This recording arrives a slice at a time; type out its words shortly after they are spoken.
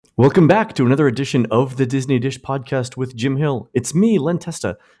Welcome back to another edition of the Disney Dish podcast with Jim Hill. It's me, Len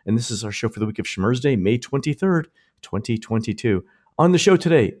Testa, and this is our show for the week of Schmersday, May 23rd, 2022. On the show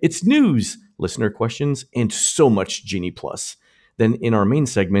today, it's news, listener questions, and so much Genie Plus. Then in our main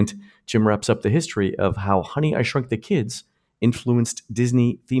segment, Jim wraps up the history of how Honey, I Shrunk the Kids influenced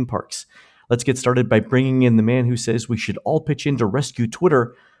Disney theme parks. Let's get started by bringing in the man who says we should all pitch in to rescue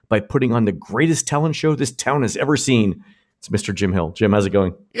Twitter by putting on the greatest talent show this town has ever seen. It's Mr. Jim Hill. Jim, how's it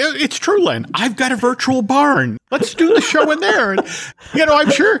going? It's true, Len. I've got a virtual barn. Let's do the show in there. And,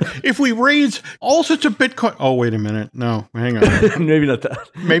 I'm sure if we raise all sorts of Bitcoin. Oh, wait a minute. No, hang on. Maybe not that.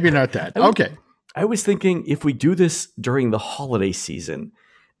 Maybe not that. Okay. I was thinking if we do this during the holiday season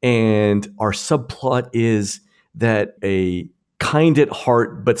and our subplot is that a kind at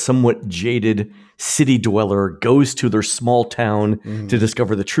heart but somewhat jaded city dweller goes to their small town to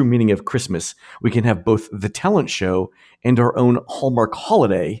discover the true meaning of Christmas, we can have both the talent show and our own Hallmark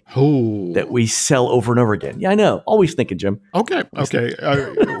holiday that we sell over and over again. Yeah, I know. Always thinking, Jim. Okay.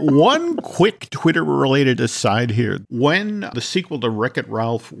 One quick Twitter-related aside here. When the sequel to Wreck-It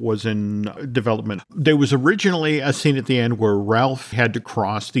Ralph was in development, there was originally a scene at the end where Ralph had to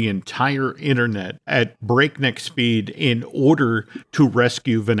cross the entire internet at breakneck speed in order to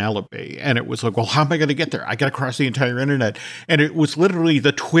rescue Vanellope. And it was like, well, how am I going to get there? I got to cross the entire internet. And it was literally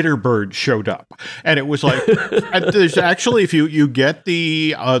the Twitter bird showed up. And it was like, there's actually, if you get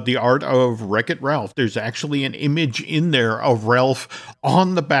the art of Wreck-It Ralph, there's actually an image in there of Ralph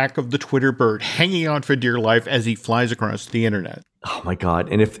on the back of the Twitter bird, hanging on for dear life as he flies across the internet. Oh my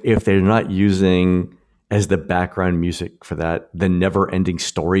God. And if they're not using as the background music for that, the Never Ending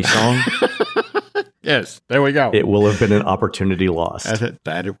Story song. Yes, there we go. It will have been an opportunity lost.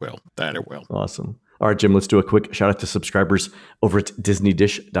 That it will. Awesome. All right, Jim, let's do a quick shout out to subscribers over at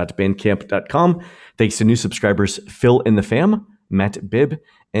disneydish.bandcamp.com. Thanks to new subscribers Phil and the Fam, Matt Bibb,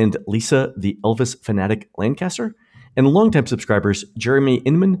 and Lisa the Elvis Fanatic Lancaster, and longtime subscribers Jeremy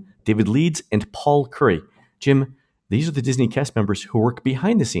Inman, David Leeds, and Paul Curry. Jim, these are the Disney cast members who work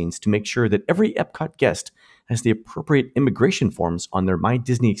behind the scenes to make sure that every Epcot guest has the appropriate immigration forms on their My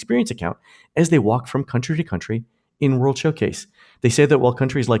Disney Experience account as they walk from country to country in World Showcase. They say that while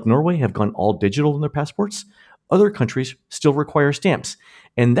countries like Norway have gone all digital in their passports, other countries still require stamps.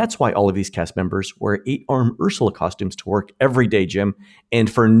 And that's why all of these cast members wear 8-arm Ursula costumes to work every day, Jim, and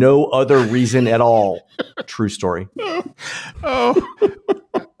for no other reason at all. True story.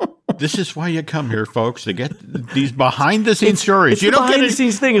 This is why you come here, folks, to get these behind-the-scenes stories. It's you don't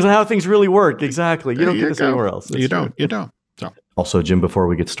behind-the-scenes thing is how things really work. Exactly. You don't get this anywhere else. You don't. So. Also, Jim, before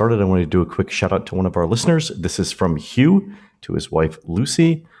we get started, I want to do a quick shout out to one of our listeners. This is from Hugh to his wife,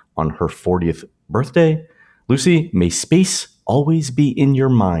 Lucy, on her 40th birthday. Lucy, may space always be in your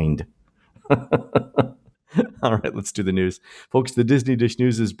mind. All right, let's do the news. Folks, the Disney Dish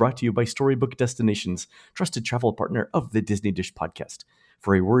News is brought to you by Storybook Destinations, trusted travel partner of the Disney Dish podcast.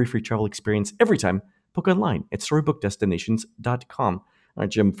 For a worry-free travel experience every time, book online at storybookdestinations.com. All right,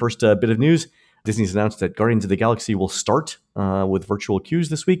 Jim, first bit of news. Disney's announced that Guardians of the Galaxy will start with virtual queues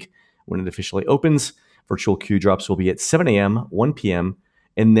this week when it officially opens. Virtual queue drops will be at 7 a.m., 1 p.m.,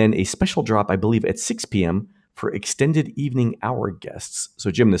 and then a special drop, I believe, at 6 p.m. for extended evening hour guests. So,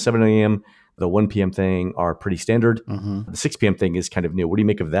 Jim, the 7 a.m., the 1 p.m. thing are pretty standard. The 6 p.m. thing is kind of new. What do you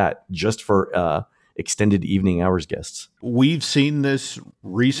make of that just for extended evening hours guests? We've seen this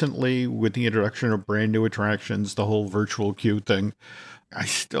recently with the introduction of brand new attractions, the whole virtual queue thing. I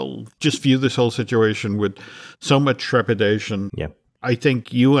still just view this whole situation with so much trepidation. Yeah. I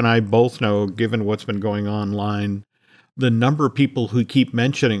think you and I both know, given what's been going online, the number of people who keep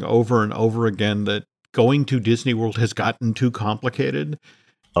mentioning over and over again that going to Disney World has gotten too complicated.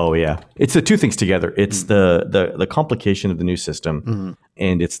 Oh, yeah. It's the two things together. It's the complication of the new system,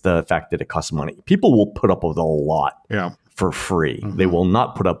 and it's the fact that it costs money. People will put up with a lot for free. They will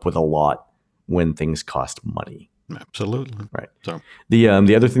not put up with a lot when things cost money. Absolutely. Right. So the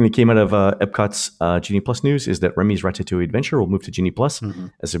other thing that came out of Epcot's Genie Plus news is that Remy's Ratatouille Adventure will move to Genie Plus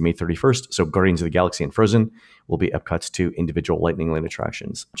as of May 31st. So Guardians of the Galaxy and Frozen will be Epcot's two individual Lightning Lane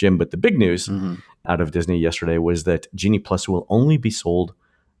attractions. Jim, but the big news out of Disney yesterday was that Genie Plus will only be sold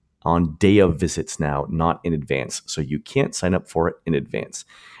on day of visits now, not in advance. So you can't sign up for it in advance.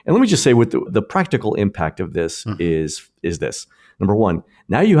 And let me just say what the practical impact of this is this. Number one,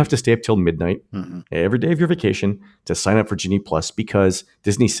 now you have to stay up till midnight every day of your vacation to sign up for Genie Plus, because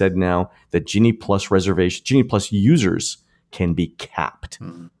Disney said now that Genie Plus users can be capped.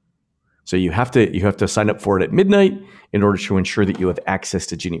 So you have to sign up for it at midnight in order to ensure that you have access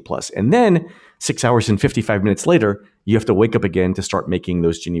to Genie Plus. And then 6 hours and 55 minutes later, you have to wake up again to start making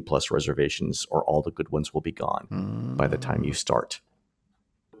those Genie Plus reservations, or all the good ones will be gone by the time you start.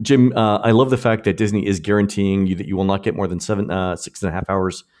 Jim, I love the fact that Disney is guaranteeing you that you will not get more than 6.5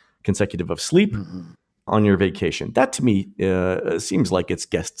 hours consecutive of sleep on your vacation. That to me seems like it's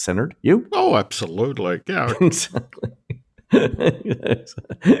guest centered. You? Oh, absolutely. Yeah. Exactly.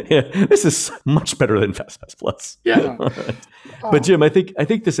 Yeah, this is much better than FastPass Plus. Yeah. Right. But Jim, I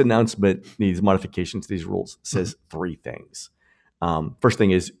think this announcement, these modifications to these rules, says three things. First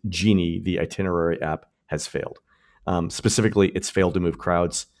thing is Genie, the itinerary app, has failed. Specifically, it's failed to move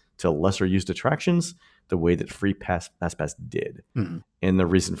crowds to lesser used attractions the way that free FastPass did. And the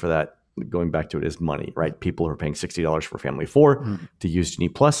reason for that, going back to it, is money, right? People who are paying $60 for family of four to use Genie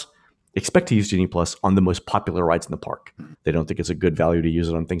Plus expect to use Genie Plus on the most popular rides in the park. They don't think it's a good value to use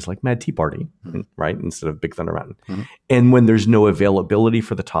it on things like Mad Tea Party, right? Instead of Big Thunder Mountain. And when there's no availability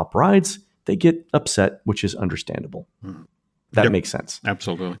for the top rides, they get upset, which is understandable. That makes sense.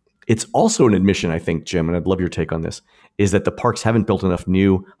 Absolutely. It's also an admission, I think, Jim, and I'd love your take on this, is that the parks haven't built enough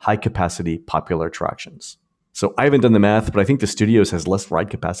new high-capacity popular attractions. So I haven't done the math, but I think the Studios has less ride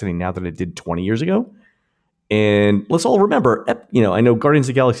capacity now than it did 20 years ago. And let's all remember, I know Guardians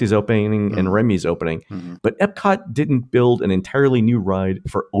of the Galaxy is opening and Remy's opening, but Epcot didn't build an entirely new ride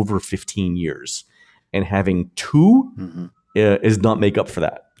for over 15 years. And having two does not make up for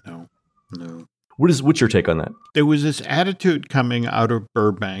that. No. What's your take on that? There was this attitude coming out of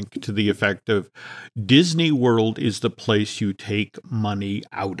Burbank to the effect of Disney World is the place you take money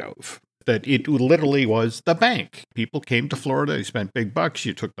out of. That it literally was the bank. People came to Florida, they spent big bucks,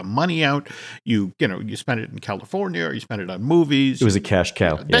 you took the money out, you spent it in California, or you spent it on movies. It was a cash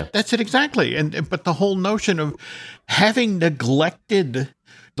cow. That's it exactly. But the whole notion of having neglected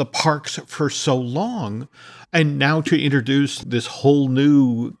the parks for so long, and now to introduce this whole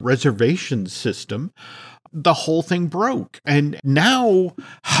new reservation system, the whole thing broke. And now,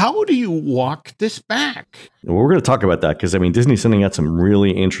 how do you walk this back? Well, we're going to talk about that because, Disney's sending out some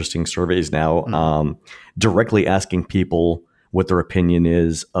really interesting surveys now, directly asking people what their opinion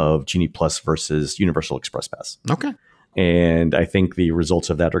is of Genie Plus versus Universal Express Pass. Okay. And I think the results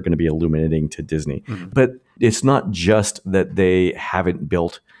of that are going to be illuminating to Disney. But it's not just that they haven't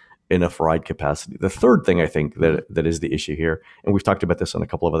built enough ride capacity. The third thing I think that is the issue here, and we've talked about this on a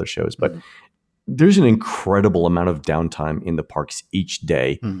couple of other shows, but there's an incredible amount of downtime in the parks each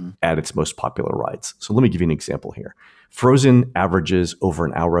day at its most popular rides. So let me give you an example here. Frozen averages over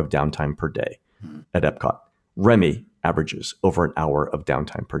an hour of downtime per day at Epcot. Remy averages over an hour of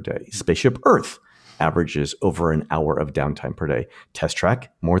downtime per day. Spaceship Earth averages over an hour of downtime per day. Test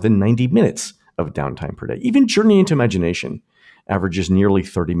Track, more than 90 minutes of downtime per day. Even Journey into Imagination averages nearly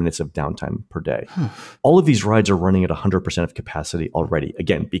 30 minutes of downtime per day. All of these rides are running at 100% of capacity already,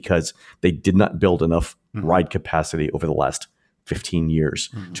 again, because they did not build enough ride capacity over the last 15 years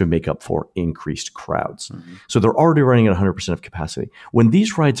to make up for increased crowds. So they're already running at 100% of capacity. When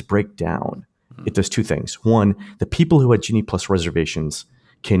these rides break down, it does two things. One, the people who had Genie Plus reservations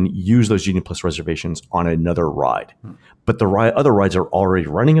can use those Genie Plus reservations on another ride. But the other rides are already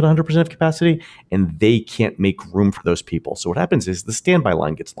running at 100% of capacity, and they can't make room for those people. So what happens is the standby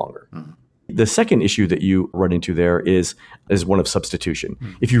line gets longer. The second issue that you run into there is one of substitution.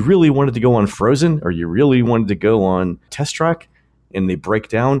 If you really wanted to go on Frozen or you really wanted to go on Test Track and they break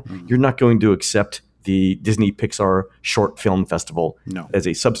down, you're not going to accept the Disney Pixar Short Film Festival as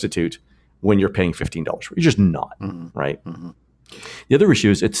a substitute when you're paying $15. You're just not, right? The other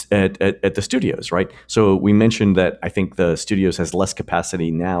issue is it's at the studios, right? So we mentioned that I think the studios has less capacity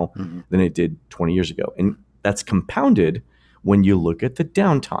now than it did 20 years ago. And that's compounded when you look at the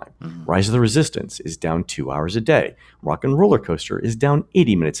downtime. Rise of the Resistance is down 2 hours a day. Rock and Roller Coaster is down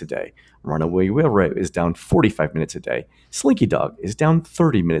 80 minutes a day. Runaway Railroad is down 45 minutes a day. Slinky Dog is down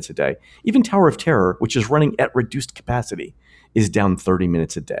 30 minutes a day. Even Tower of Terror, which is running at reduced capacity, is down 30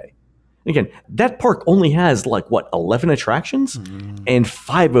 minutes a day. Again, that park only has 11 attractions, and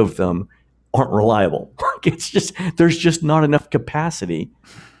 5 of them aren't reliable. There's just not enough capacity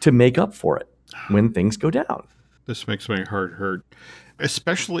to make up for it when things go down. This makes my heart hurt.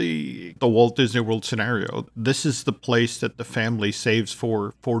 Especially the Walt Disney World scenario. This is the place that the family saves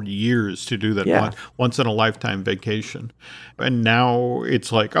for years to do that once in a lifetime vacation. And now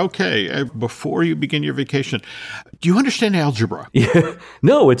it's like, okay, before you begin your vacation, do you understand algebra? Yeah,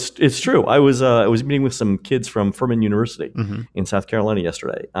 no, it's true. I was meeting with some kids from Furman University in South Carolina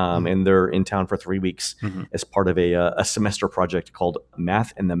yesterday, and they're in town for 3 weeks as part of a semester project called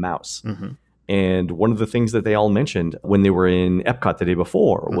Math and the Mouse. And one of the things that they all mentioned when they were in Epcot the day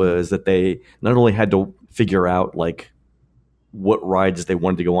before was that they not only had to figure out what rides they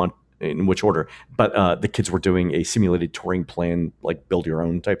wanted to go on in which order, but the kids were doing a simulated touring plan, build your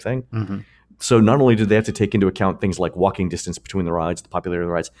own type thing So not only did they have to take into account things like walking distance between the rides, the popularity of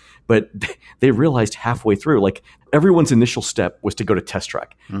the rides, but they realized halfway through, like everyone's initial step was to go to Test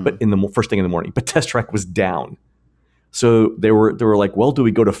Track, but in the first thing in the morning, but Test Track was down. So they were like, well, do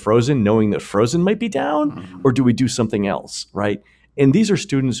we go to Frozen knowing that Frozen might be down, or do we do something else, right? And these are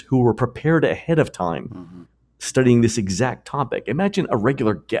students who were prepared ahead of time studying this exact topic. Imagine a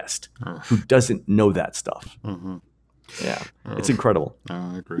regular guest who doesn't know that stuff. Yeah, it's incredible.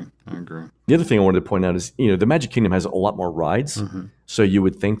 I agree. The other thing I wanted to point out is, the Magic Kingdom has a lot more rides. So you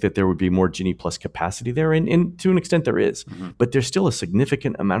would think that there would be more Genie Plus capacity there. And to an extent there is. But there's still a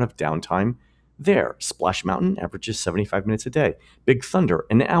significant amount of downtime there. Splash Mountain averages 75 minutes a day. Big Thunder,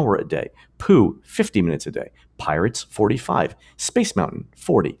 an hour a day. Pooh, 50 minutes a day. Pirates, 45. Space Mountain,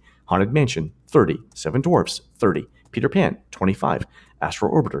 40. Haunted Mansion, 30. Seven Dwarfs, 30. Peter Pan, 25. Astro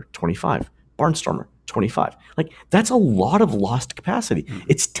Orbiter, 25. Barnstormer, 25. Like, that's a lot of lost capacity.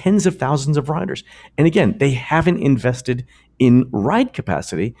 It's tens of thousands of riders. And again, they haven't invested in ride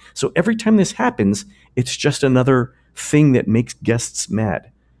capacity. So every time this happens, it's just another thing that makes guests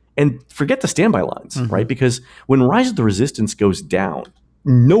mad. And forget the standby lines, right? Because when Rise of the Resistance goes down,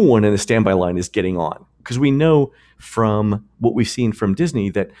 no one in the standby line is getting on. Because we know from what we've seen from Disney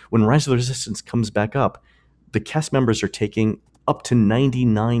that when Rise of the Resistance comes back up, the cast members are taking up to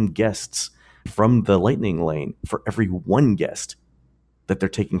 99 guests from the Lightning Lane for every one guest that they're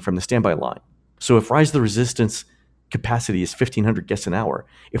taking from the standby line. So if Rise of the Resistance capacity is 1,500 guests an hour,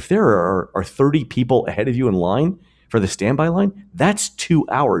 if there are 30 people ahead of you in line for the standby line, that's 2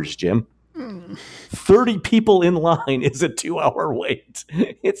 hours, Jim. 30 people in line is a 2-hour wait.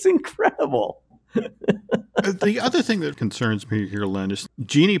 It's incredible. The other thing that concerns me here, Len, is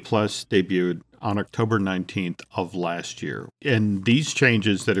Genie Plus debuted on October 19th of last year. And these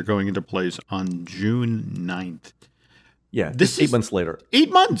changes that are going into place on June 9th. Yeah, this is 8 months later.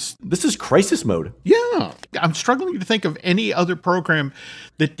 8 months. This is crisis mode. Yeah. I'm struggling to think of any other program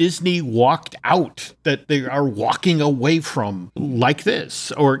that Disney walked out, that they are walking away from like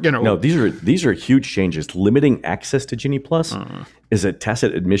this. Or, No, these are huge changes. Limiting access to Genie Plus is a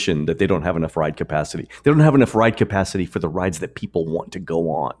tacit admission that they don't have enough ride capacity. They don't have enough ride capacity for the rides that people want to go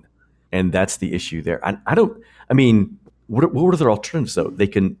on. And that's the issue there. What are their alternatives, though? They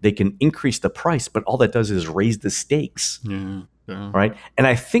can increase the price, but all that does is raise the stakes. Yeah. Right? And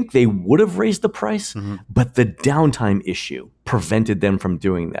I think they would have raised the price, but the downtime issue prevented them from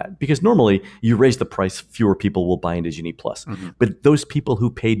doing that. Because normally you raise the price, fewer people will buy into Genie Plus. But those people who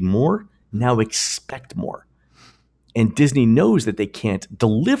paid more now expect more. And Disney knows that they can't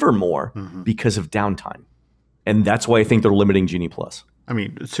deliver more because of downtime. And that's why I think they're limiting Genie Plus. I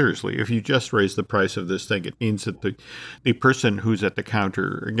mean, seriously, if you just raise the price of this thing, it means that the person who's at the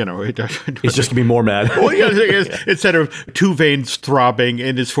counter, it's just going to be more mad. Well, instead of 2 veins throbbing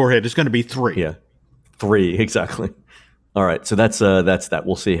in his forehead, it's going to be 3. Yeah, 3, exactly. All right, so that's that.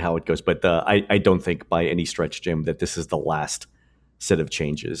 We'll see how it goes. But I don't think by any stretch, Jim, that this is the last set of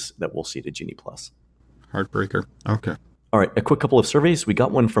changes that we'll see to Genie Plus. Heartbreaker. Okay. All right, a quick couple of surveys. We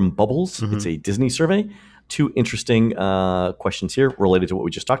got one from Bubbles. It's a Disney survey. 2 interesting questions here related to what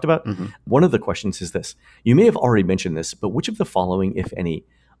we just talked about. One of the questions is this. You may have already mentioned this, but which of the following, if any,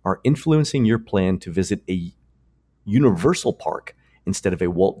 are influencing your plan to visit a Universal park instead of a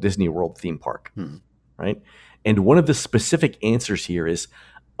Walt Disney World theme park? Right? And one of the specific answers here is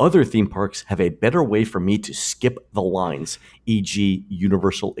other theme parks have a better way for me to skip the lines, e.g.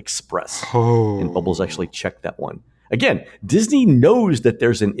 Universal Express. And Bubbles actually checked that one. Again, Disney knows that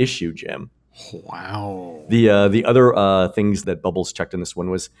there's an issue, Jim. Wow. The other things that Bubbles checked in this one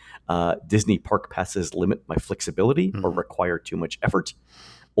was Disney park passes limit my flexibility or require too much effort,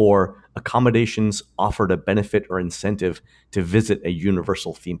 or accommodations offered a benefit or incentive to visit a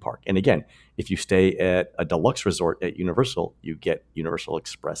Universal theme park. And again, if you stay at a deluxe resort at Universal, you get Universal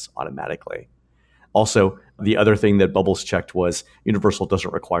Express automatically. Also, the other thing that Bubbles checked was Universal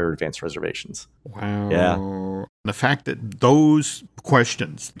doesn't require advanced reservations. Wow. Yeah. The fact that those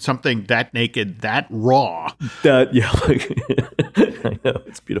questions, something that naked, that raw. I know,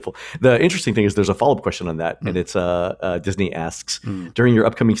 it's beautiful. The interesting thing is there's a follow-up question on that, and it's Disney asks, during your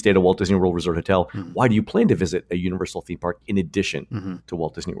upcoming stay at a Walt Disney World Resort Hotel, why do you plan to visit a Universal theme park in addition to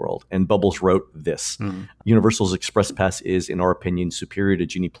Walt Disney World? And Bubbles wrote this. Universal's Express Pass is, in our opinion, superior to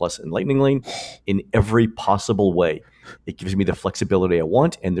Genie Plus and Lightning Lane in every possible way. It gives me the flexibility I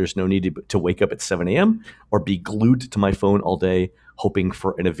want, and there's no need to wake up at 7 a.m. or be glued to my phone all day hoping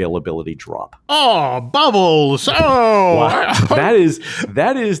for an availability drop. Oh, Bubbles! Oh, wow. that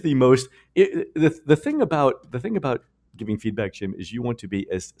is the most. The thing about giving feedback, Jim, is you want to be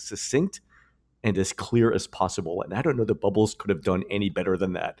as succinct and as clear as possible. And I don't know that Bubbles could have done any better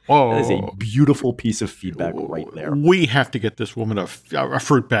than that. Oh, that is a beautiful piece of feedback right there. We have to get this woman a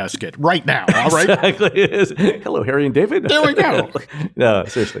fruit basket right now. All right. Exactly. Hello, Harry and David. There we go. No,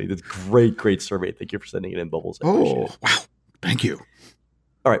 seriously, that's great survey. Thank you for sending it in, Bubbles. I appreciate it. Wow. Thank you.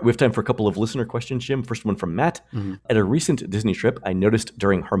 All right, we have time for a couple of listener questions, Jim. First one from Matt. At a recent Disney trip, I noticed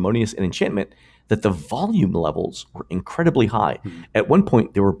during Harmonious and Enchantment that the volume levels were incredibly high. At one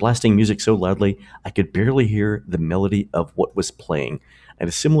point, they were blasting music so loudly, I could barely hear the melody of what was playing. I had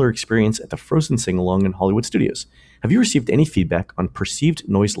a similar experience at the Frozen sing-along in Hollywood Studios. Have you received any feedback on perceived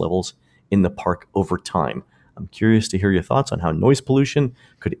noise levels in the park over time? I'm curious to hear your thoughts on how noise pollution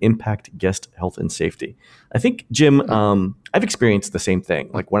could impact guest health and safety. I think, Jim, I've experienced the same thing.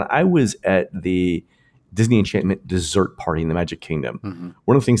 Like when I was at the Disney Enchantment dessert party in the Magic Kingdom,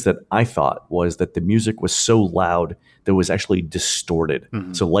 one of the things that I thought was that the music was so loud that it was actually distorted.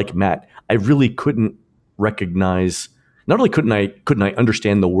 So like Matt, I really couldn't recognize, not only couldn't I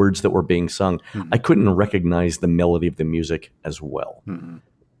understand the words that were being sung, I couldn't recognize the melody of the music as well.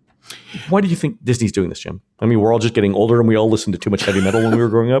 Why do you think Disney's doing this, Jim? I mean, we're all just getting older and we all listened to too much heavy metal when we were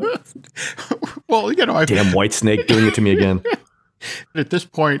growing up. Well, damn Whitesnake doing it to me again. At this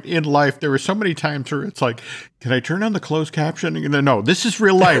point in life, there were so many times where it's like, can I turn on the closed captioning? And then, no, this is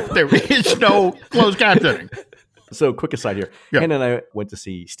real life. There is no closed captioning. So quick aside here. Hannah and I went to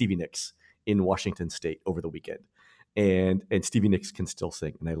see Stevie Nicks in Washington State over the weekend. And Stevie Nicks can still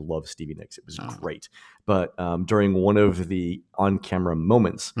sing, and I love Stevie Nicks. It was great. But during one of the on-camera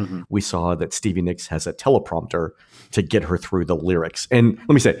moments, we saw that Stevie Nicks has a teleprompter to get her through the lyrics. And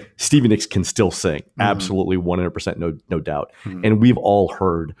let me say, Stevie Nicks can still sing. Absolutely, 100%, no doubt. And we've all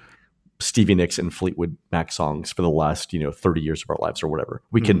heard Stevie Nicks and Fleetwood Mac songs for the last 30 years of our lives or whatever.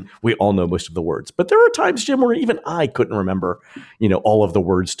 We all know most of the words, but there are times, Jim, where even I couldn't remember all of the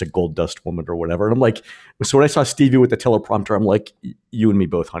words to Gold Dust Woman or whatever. And I'm like, so when I saw Stevie with the teleprompter, I'm like, you and me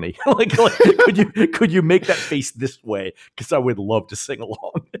both, honey. like could you make that face this way, because I would love to sing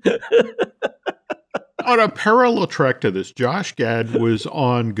along. On a parallel track to this, Josh Gad was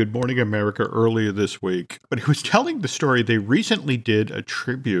on Good Morning America earlier this week, but he was telling the story. They recently did a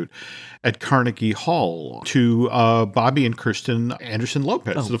tribute at Carnegie Hall to Bobby and Kirsten Anderson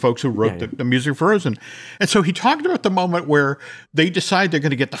Lopez, the folks who wrote the music for Frozen. And so he talked about the moment where they decide they're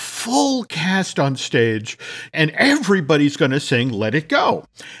going to get the full cast on stage and everybody's going to sing Let It Go.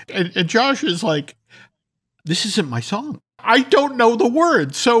 And Josh is like, this isn't my song. I don't know the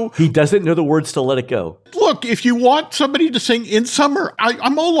words. So he doesn't know the words to Let It Go. Look, if you want somebody to sing In Summer,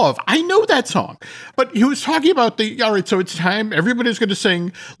 I'm Olaf. I know that song. But he was talking about all right, so it's time. Everybody's going to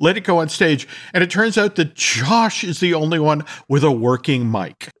sing Let It Go on stage. And it turns out that Josh is the only one with a working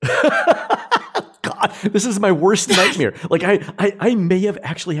mic. God, this is my worst nightmare. Like I may have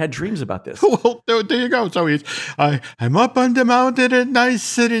actually had dreams about this. Well, there you go. So I'm up on the mountain at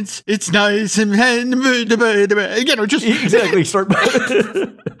nice and it's nice and just exactly. Start.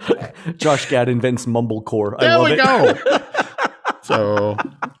 Josh Gad invents mumblecore. There we go. So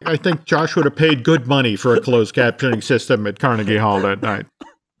I think Josh would have paid good money for a closed captioning system at Carnegie Hall that night.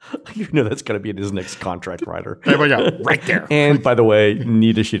 That's going to be in his next contract rider. There we go. Right there. And by the way,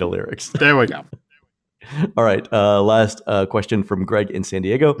 need a sheet of lyrics. There we go. All right. Last question from Greg in San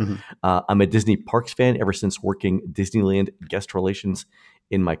Diego. I'm a Disney Parks fan ever since working Disneyland guest relations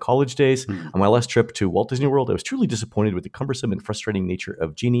in my college days. On my last trip to Walt Disney World, I was truly disappointed with the cumbersome and frustrating nature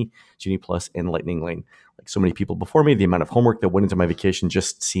of Genie, Genie Plus, and Lightning Lane. Like so many people before me, the amount of homework that went into my vacation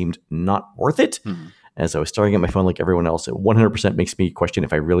just seemed not worth it. As I was staring at my phone like everyone else, it 100% makes me question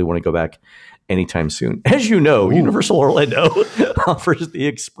if I really want to go back anytime soon. As you know, Universal Orlando offers the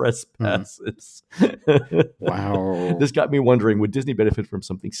express passes. Wow. This got me wondering, would Disney benefit from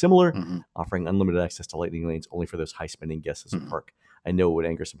something similar, offering unlimited access to Lightning Lanes only for those high-spending guests at the park? I know it would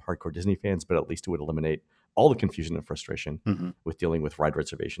anger some hardcore Disney fans, but at least it would eliminate all the confusion and frustration with dealing with ride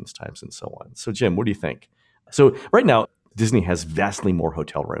reservations times and so on. So, Jim, what do you think? So right now, Disney has vastly more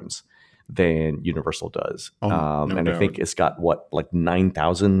hotel rooms than Universal does. No and doubt. I think it's got,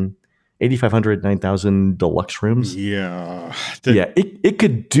 9,000, 8,500, 9,000 deluxe rooms? Yeah. It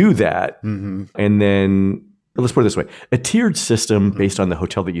could do that. And then, let's put it this way. A tiered system based on the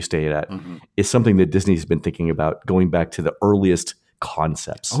hotel that you stay at is something that Disney's been thinking about going back to the earliest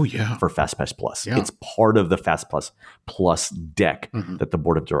concepts for FastPass Plus. Yeah. It's part of the FastPass Plus deck that the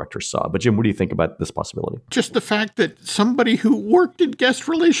board of directors saw. But Jim, what do you think about this possibility? Just the fact that somebody who worked in guest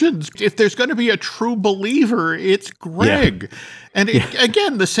relations, if there's going to be a true believer, it's Greg. Yeah. And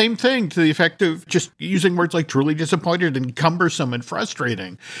again, the same thing to the effect of just using words like truly disappointed and cumbersome and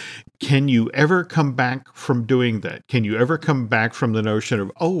frustrating. can you ever come back from doing that? Can you ever come back from the notion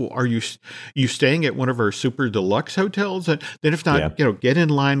of, oh, are you staying at one of our super deluxe hotels? And then if not, Yeah. get in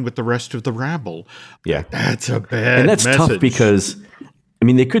line with the rest of the rabble. Yeah. That's a bad And that's message. tough because, I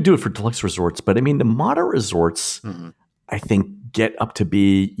mean, they could do it for deluxe resorts, but I mean, the moderate resorts, I think, get up to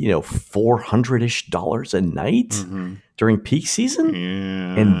be, $400-ish a night during peak season.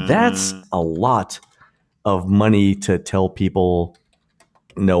 Yeah. And that's a lot of money to tell people,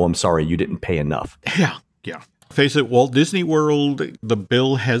 no, I'm sorry, you didn't pay enough. Yeah. Face it, Walt Disney World, the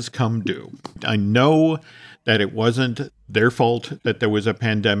bill has come due. I know that it wasn't their fault that there was a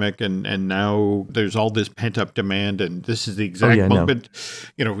pandemic and now there's all this pent-up demand, and this is the exact moment,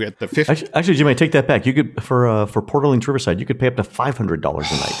 at the 50th. Actually, Jim, I take that back. You could, for Port Orleans Riverside, you could pay up to $500 a night.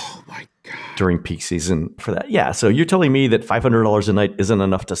 Oh, my God. During peak season for that. Yeah, so you're telling me that $500 a night isn't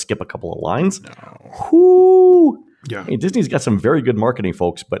enough to skip a couple of lines? No. Whoo! Yeah. I mean, Disney's got some very good marketing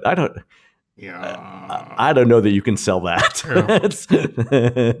folks, but I don't know that you can sell that. Yeah.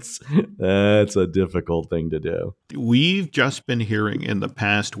 That's a difficult thing to do. We've just been hearing in the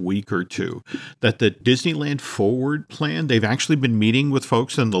past week or two that the Disneyland Forward plan, they've actually been meeting with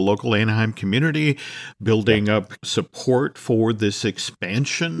folks in the local Anaheim community, building up support for this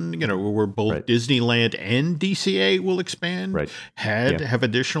expansion, where both Disneyland and DCA will expand, have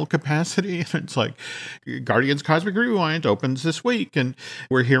additional capacity. And it's like Guardians Cosmic Rewind opens this week, and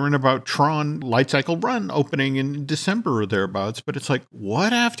we're hearing about Tron Light Cycle Run opening in December or thereabouts. But it's like,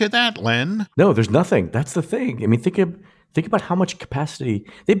 what after that, Len? No, there's nothing. That's the thing. I mean, think about how much capacity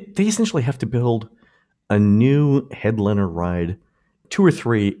they essentially have to build a new headliner ride, 2 or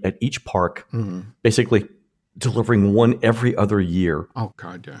 3 at each park, basically delivering one every other year. Oh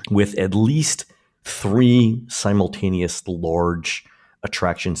God, yeah. With at least 3 simultaneous large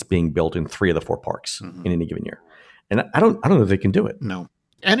attractions being built in 3 of the 4 parks in any given year. And I don't know if they can do it. No.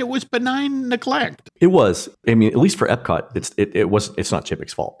 And it was benign neglect. It was. I mean, at least for Epcot, it's not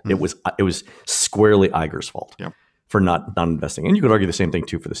Chippe's fault. It was squarely Iger's fault for not investing. And you could argue the same thing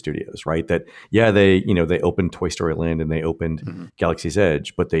too for the studios, right? That they opened Toy Story Land and they opened Galaxy's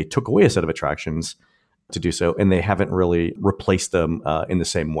Edge, but they took away a set of attractions to do so, and they haven't really replaced them in the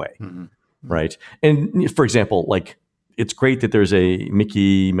same way, right? And for example, like, it's great that there's a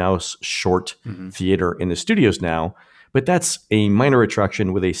Mickey Mouse short theater in the studios now. But that's a minor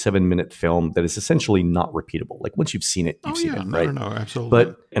attraction with a 7-minute film that is essentially not repeatable. Like, once you've seen it, you've seen it, right? No, absolutely.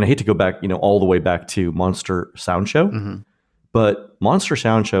 But, and I hate to go back, all the way back to Monster Sound Show, but Monster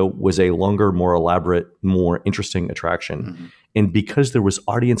Sound Show was a longer, more elaborate, more interesting attraction. And because there was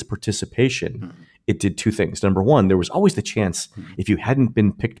audience participation, it did 2 things. Number one, there was always the chance, if you hadn't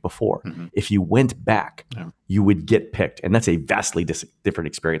been picked before, if you went back, you would get picked. And that's a vastly different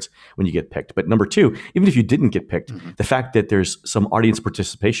experience when you get picked. But number 2, even if you didn't get picked, the fact that there's some audience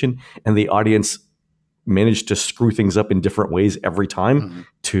participation and the audience managed to screw things up in different ways every time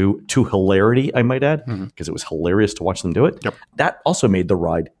to hilarity, I might add, because it was hilarious to watch them do it. That also made the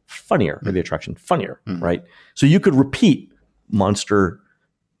ride funnier, or the attraction funnier, right? So you could repeat Monster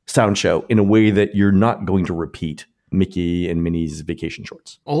Sound Show in a way that you're not going to repeat Mickey and Minnie's Vacation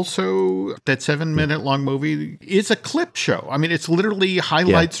Shorts. Also, that 7-minute long movie is a clip show. I mean, it's literally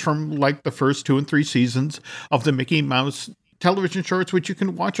highlights from like the first 2 and 3 seasons of the Mickey Mouse television shorts, which you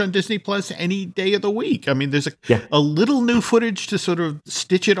can watch on Disney Plus any day of the week. I mean, there's a little new footage to sort of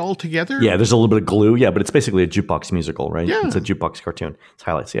stitch it all together. Yeah, there's a little bit of glue. Yeah, but it's basically a jukebox musical, right? Yeah. It's a jukebox cartoon. It's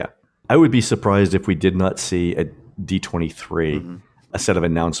highlights, I would be surprised if we did not see at D23 a set of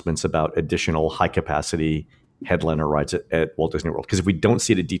announcements about additional high-capacity headliner rides at Walt Disney World. Because if we don't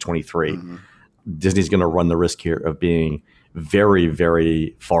see it at D23, Disney's going to run the risk here of being very,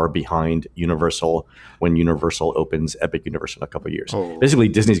 very far behind Universal when Universal opens Epic Universe in a couple of years. Basically,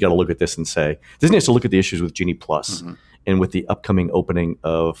 Disney's got to look at this and say, Disney has to look at the issues with Genie Plus and with the upcoming opening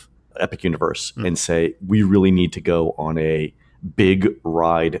of Epic Universe and say, we really need to go on a big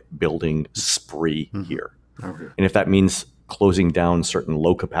ride building spree here. And if that means closing down certain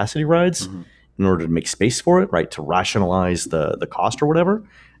low capacity rides in order to make space for it, right, to rationalize the cost or whatever,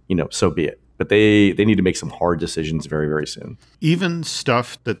 so be it. But they need to make some hard decisions very, very soon. Even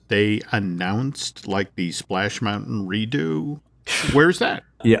stuff that they announced, like the Splash Mountain redo, where's that?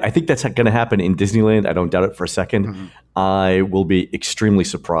 Yeah, I think that's going to happen in Disneyland. I don't doubt it for a second. I will be extremely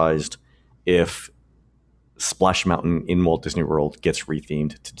surprised if Splash Mountain in Walt Disney World gets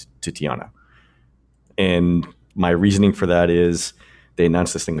rethemed to Tiana. And my reasoning for that is they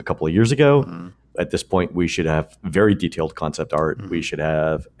announced this thing a couple of years ago. At this point, we should have very detailed concept art. We should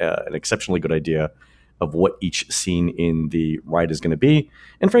have an exceptionally good idea of what each scene in the ride is going to be.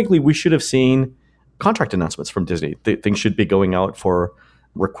 And frankly, we should have seen contract announcements from Disney. Things should be going out for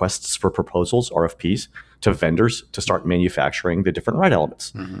requests for proposals, RFPs, to vendors to start manufacturing the different ride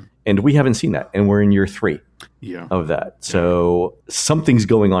elements. And we haven't seen that. And we're in year 3 of that. So something's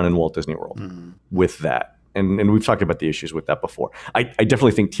going on in Walt Disney World with that. And we've talked about the issues with that before. I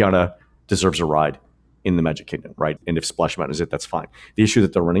definitely think Tiana deserves a ride in the Magic Kingdom, right? And if Splash Mountain is it, that's fine. The issue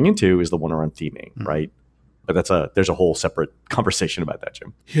that they're running into is the one around theming, right? But there's a whole separate conversation about that,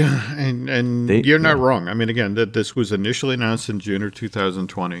 Jim. Yeah, and you're not wrong. I mean, again, that this was initially announced in June of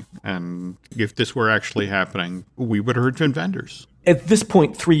 2020, and if this were actually happening, we would have heard from vendors. At this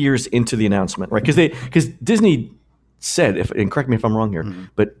point, 3 years into the announcement, right? Because Disney said, and correct me if I'm wrong here,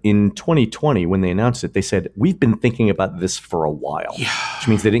 but in 2020, when they announced it, they said, we've been thinking about this for a while, which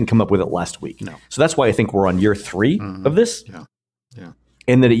means they didn't come up with it last week. No. So that's why I think we're on year 3 of this. Yeah.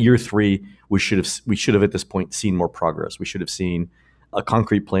 And that at year 3, we should have at this point seen more progress. We should have seen a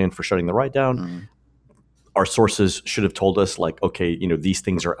concrete plan for shutting the ride down. Our sources should have told us, like, okay, these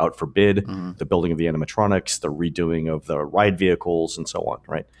things are out for bid, the building of the animatronics, the redoing of the ride vehicles, and so on,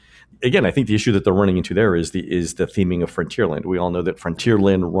 right? Again, I think the issue that they're running into there is the theming of Frontierland. We all know that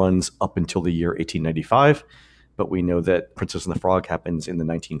Frontierland runs up until the year 1895, but we know that Princess and the Frog happens in the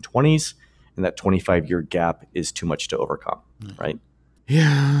 1920s, and that 25-year gap is too much to overcome, right?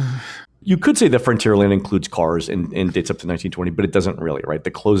 Yeah. You could say that Frontierland includes cars and dates up to 1920, but it doesn't really, right?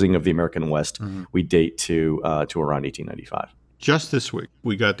 The closing of the American West, we date to around 1895. Just this week,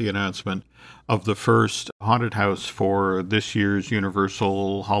 we got the announcement of the first haunted house for this year's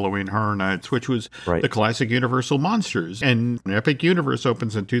Universal Halloween Horror Nights, which was the classic Universal Monsters. And Epic Universe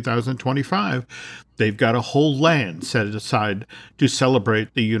opens in 2025. They've got a whole land set aside to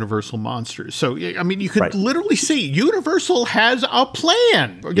celebrate the Universal Monsters. So, I mean, you could literally see Universal has a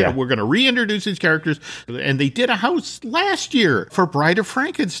plan. We're going to reintroduce these characters. And they did a house last year for Bride of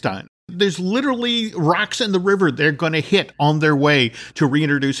Frankenstein. There's literally rocks in the river they're going to hit on their way to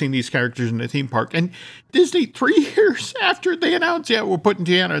reintroducing these characters in the theme park. And Disney, 3 years after they announced, we're putting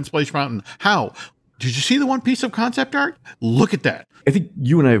Tiana in Splash Mountain. How? Did you see the one piece of concept art? Look at that. I think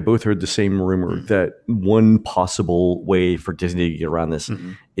you and I have both heard the same rumor that one possible way for Disney to get around this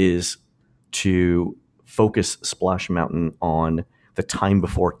is to focus Splash Mountain on the time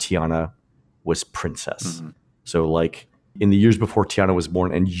before Tiana was princess. So like in the years before Tiana was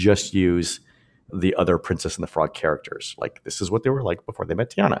born, and just use the other Princess and the Frog characters. Like, this is what they were like before they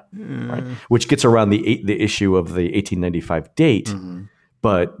met Tiana, right? Which gets around the issue of the 1895 date,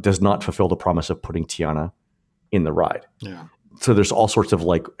 but does not fulfill the promise of putting Tiana in the ride. Yeah. So there's all sorts of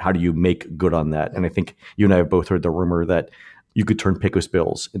like, how do you make good on that? And I think you and I have both heard the rumor that you could turn Pecos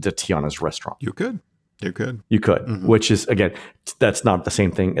Bill's into Tiana's restaurant. You could. You could. You could, which is, again, that's not the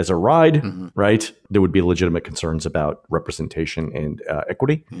same thing as a ride, right? There would be legitimate concerns about representation and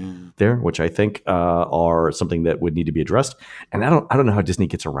equity there, which I think are something that would need to be addressed. And I don't know how Disney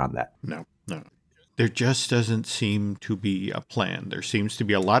gets around that. No. There just doesn't seem to be a plan. There seems to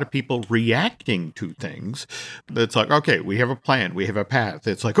be a lot of people reacting to things. It's like, okay, we have a plan. We have a path.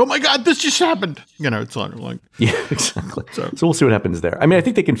 It's like, oh my God, this just happened. It's like. Yeah, exactly. So we'll see what happens there. I mean, I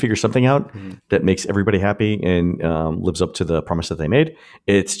think they can figure something out that makes everybody happy and lives up to the promise that they made.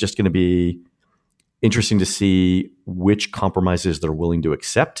 It's just going to be interesting to see which compromises they're willing to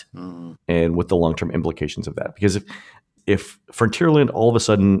accept and what the long-term implications of that. Because if Frontierland all of a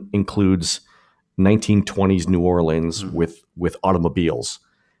sudden includes 1920s New Orleans with automobiles,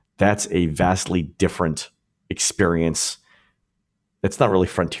 that's a vastly different experience. It's not really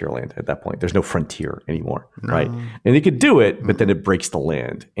Frontierland at that point. There's no frontier anymore, right? And they could do it, but then it breaks the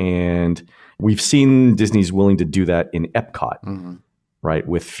land. And we've seen Disney's willing to do that in Epcot, right?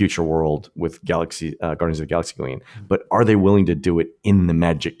 With Future World, with Guardians of the Galaxy going in. But are they willing to do it in the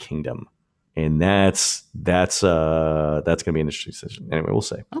Magic Kingdom? And that's going to be an interesting decision. Anyway, we'll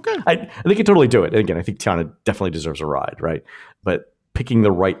see. Okay. I think you totally do it. And again, I think Tiana definitely deserves a ride, right? But picking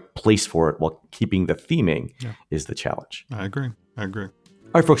the right place for it while keeping the theming is the challenge. I agree. All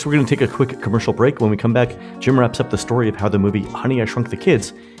right, folks, we're going to take a quick commercial break. When we come back, Jim wraps up the story of how the movie Honey, I Shrunk the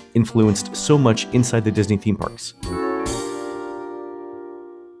Kids influenced so much inside the Disney theme parks.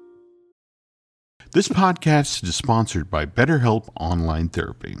 This podcast is sponsored by BetterHelp Online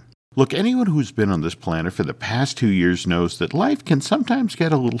Therapy. Look, anyone who's been on this planet for the past 2 years knows that life can sometimes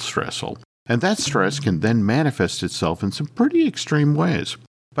get a little stressful, and that stress can then manifest itself in some pretty extreme ways.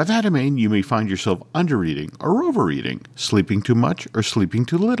 By that I mean you may find yourself undereating or overeating, sleeping too much or sleeping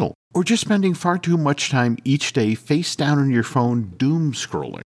too little, or just spending far too much time each day face down on your phone doom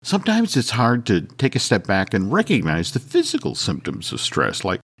scrolling. Sometimes it's hard to take a step back and recognize the physical symptoms of stress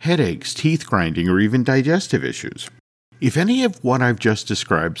like headaches, teeth grinding, or even digestive issues. If any of what I've just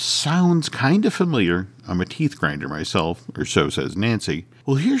described sounds kind of familiar, I'm a teeth grinder myself, or so says Nancy,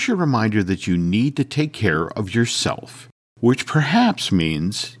 Well, here's your reminder that you need to take care of yourself, which perhaps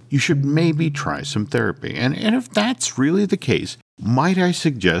means you should maybe try some therapy. And if that's really the case, might I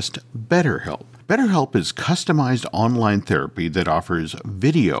suggest BetterHelp? BetterHelp is customized online therapy that offers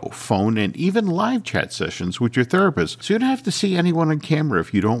video, phone, and even live chat sessions with your therapist, so you don't have to see anyone on camera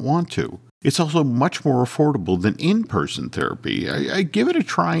if you don't want to. It's also much more affordable than in-person therapy. I give it a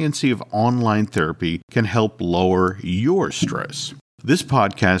try and see if online therapy can help lower your stress. This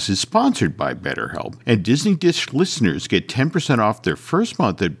podcast is sponsored by BetterHelp, and Disney Dish listeners get 10% off their first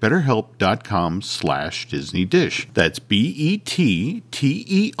month at betterhelp.com/DisneyDish. That's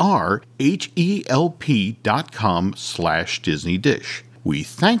BetterHelp.com/DisneyDish. We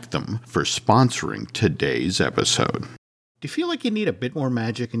thank them for sponsoring today's episode. Do you feel like you need a bit more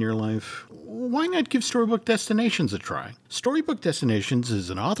magic in your life? Why not give Storybook Destinations a try? Storybook Destinations is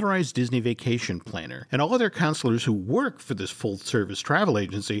an authorized Disney vacation planner, and all other counselors who work for this full-service travel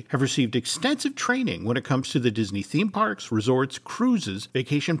agency have received extensive training when it comes to the Disney theme parks, resorts, cruises,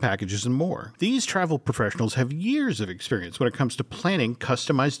 vacation packages, and more. These travel professionals have years of experience when it comes to planning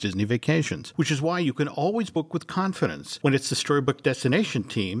customized Disney vacations, which is why you can always book with confidence when it's the Storybook Destination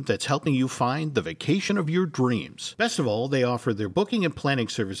team that's helping you find the vacation of your dreams. Best of all, they offer their booking and planning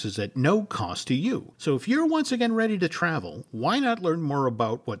services at no cost to you. So if you're once again ready to travel, why not learn more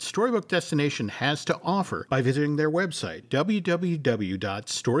about what Storybook Destination has to offer by visiting their website,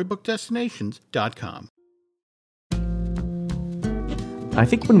 www.storybookdestinations.com. I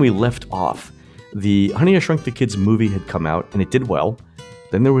think when we left off, the Honey, I Shrunk the Kids movie had come out, and it did well.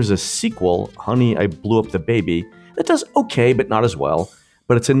 Then there was a sequel, Honey, I Blew Up the Baby, that does okay, but not as well.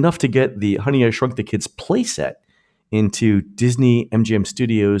 But it's enough to get the Honey, I Shrunk the Kids playset into Disney MGM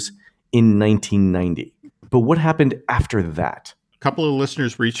Studios in 1990. But what happened after that? A couple of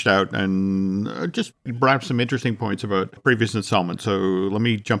listeners reached out and just brought up some interesting points about previous installments. So let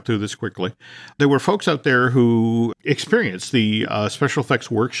me jump through this quickly. There were folks out there who experienced the special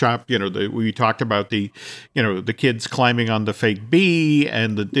effects workshop. We talked about the kids climbing on the fake bee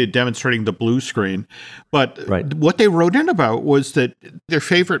and the demonstrating the blue screen. But What they wrote in about was that their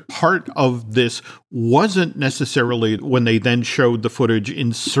favorite part of this wasn't necessarily when they then showed the footage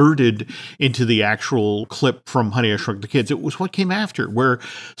inserted into the actual clip from Honey, I Shrunk the Kids. It was what came after, where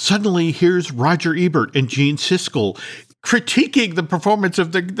suddenly here's Roger Ebert and Gene Siskel critiquing the performance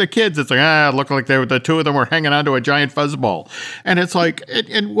of the kids. It's like, it looked like the two of them were hanging onto a giant fuzzball. And it's like,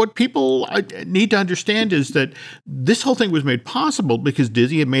 and what people need to understand is that this whole thing was made possible because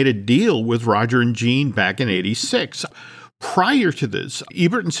Disney had made a deal with Roger and Gene back in '86. Prior to this,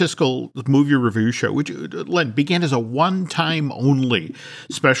 Ebert and Siskel movie review show, which began as a one-time only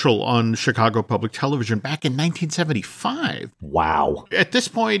special on Chicago Public Television back in 1975. Wow. At this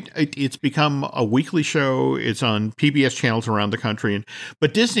point, it's become a weekly show. It's on PBS channels around the country.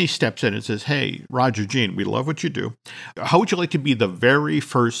 But Disney steps in and says, hey, Roger, Gene, we love what you do. How would you like to be the very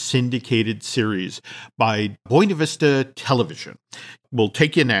first syndicated series by Buena Vista Television? We'll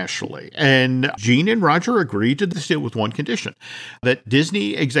take you nationally. And Gene and Roger agreed to this deal with one condition, that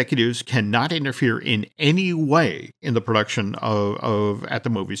Disney executives cannot interfere in any way in the production of At the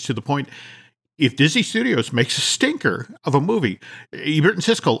Movies, to the point if Disney Studios makes a stinker of a movie, Ebert and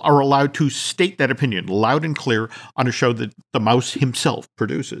Siskel are allowed to state that opinion loud and clear on a show that the mouse himself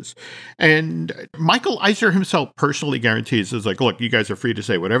produces. And Michael Eisner himself personally guarantees, is like, look, you guys are free to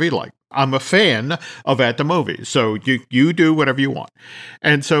say whatever you like. I'm a fan of At the Movies, so you do whatever you want.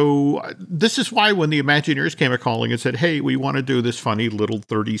 And so this is why when the Imagineers came a calling and said, hey, we want to do this funny little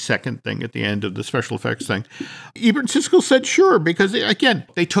 30-second thing at the end of the special effects thing, Ebert and Siskel said sure, because, again,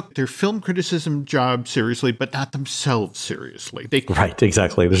 they took their film criticism job seriously, but not themselves seriously. Right,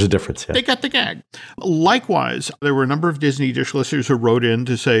 exactly. There's a difference. Yeah. They got the gag. Likewise, there were a number of Disney Dish listeners who wrote in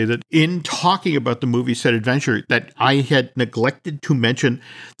to say that in talking about the movie set adventure, that I had neglected to mention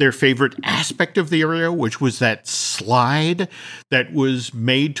their favorite aspect of the area, which was that slide that was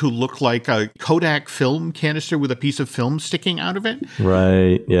made to look like a Kodak film canister with a piece of film sticking out of it.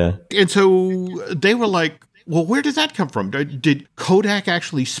 Right, yeah. And so they were like, well, where did that come from? Did Kodak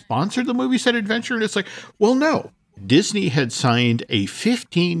actually sponsor the movie set adventure? And it's like, well, no. Disney had signed a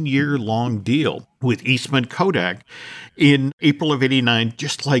 15-year-long deal with Eastman Kodak in April of '89,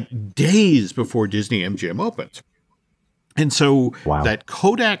 just like days before Disney MGM opens. And so that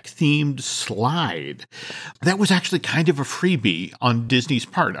Kodak-themed slide, that was actually kind of a freebie on Disney's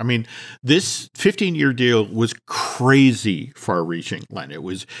part. I mean, this 15-year deal was crazy far-reaching, Len. It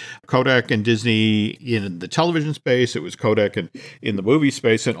was Kodak and Disney in the television space. It was Kodak in the movie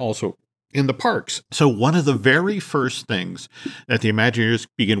space, and also in the parks. So one of the very first things that the Imagineers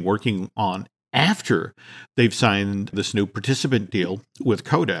began working on after they've signed this new participant deal with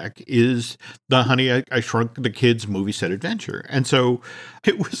Kodak is the Honey, I Shrunk the Kids movie set adventure. And so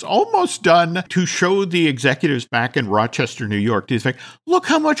it was almost done to show the executives back in Rochester, New York, to say, look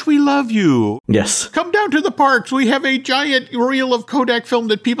how much we love you. Yes. Come down to the parks. We have a giant reel of Kodak film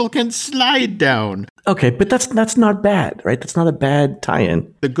that people can slide down. Okay, but that's not bad, right? That's not a bad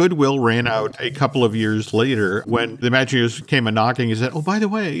tie-in. The goodwill ran out a couple of years later when the Imagineers came a knocking and said, oh, by the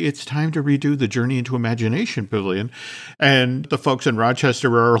way, it's time to redo the Journey into Imagination Pavilion. And the folks in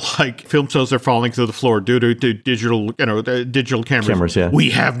Rochester were like, film sales are falling through the floor due to digital, digital cameras. Yeah. We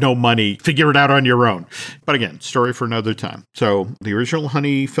have no money. Figure it out on your own. But again, story for another time. So the original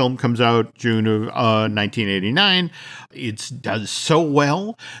Honey film comes out June of 1989. It does so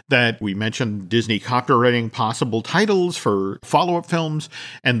well that we mentioned Disney copywriting possible titles for follow-up films.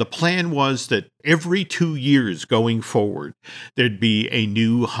 And the plan was that every 2 years going forward, there'd be a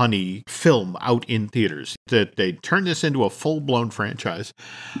new Honey film out in theaters, that they'd turn this into a full-blown franchise.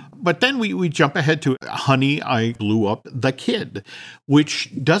 But then we jump ahead to Honey, I Blew Up the Kid,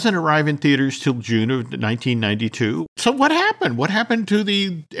 which doesn't arrive in theaters till June of 1992. So what happened? What happened to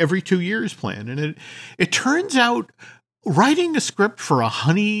the every 2 years plan? And it turns out writing a script for a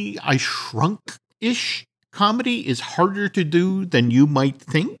Honey, I Shrunk-ish comedy is harder to do than you might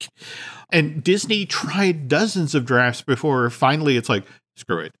think. And Disney tried dozens of drafts before finally it's like,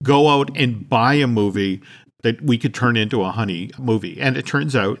 screw it, go out and buy a movie that we could turn into a Honey movie. And it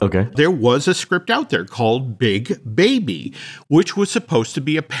turns out there was a script out there called Big Baby, which was supposed to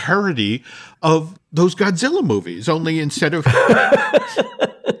be a parody of those Godzilla movies, only instead of...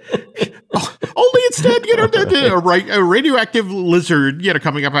 a radioactive lizard,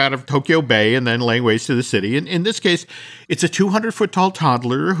 coming up out of Tokyo Bay and then laying waste to the city. And in this case, it's a 200-foot tall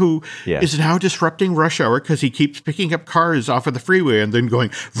toddler who is now disrupting rush hour because he keeps picking up cars off of the freeway and then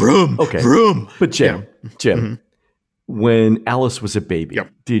going, vroom, vroom. But Jim, when Alice was a baby,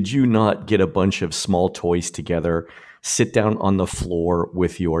 did you not get a bunch of small toys together, sit down on the floor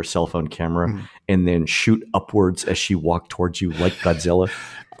with your cell phone camera, and then shoot upwards as she walked towards you like Godzilla?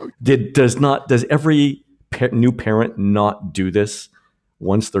 Does every new parent not do this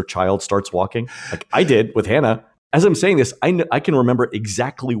once their child starts walking? Like I did with Hannah. As I'm saying this, I can remember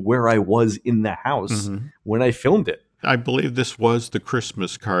exactly where I was in the house when I filmed it. I believe this was the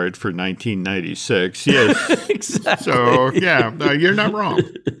Christmas card for 1996. Yes. Exactly. So, you're not wrong.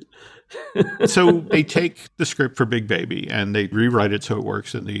 So they take the script for Big Baby and they rewrite it so it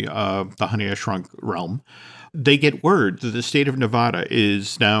works in the Honey, I Shrunk realm. They get word that the state of Nevada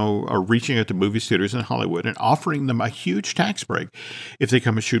is now reaching out to movie theaters in Hollywood and offering them a huge tax break if they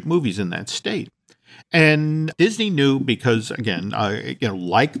come and shoot movies in that state. And Disney knew because, again,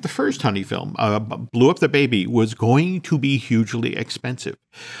 like the first Honey film, Blew Up the Baby was going to be hugely expensive.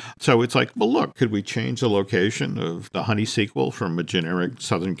 So it's like, well, look, could we change the location of the Honey sequel from a generic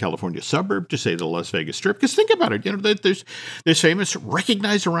Southern California suburb to, say, the Las Vegas Strip? Because think about it, there's famous,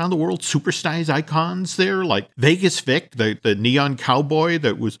 recognized around the world superstars icons there, like Vegas Vic, the neon cowboy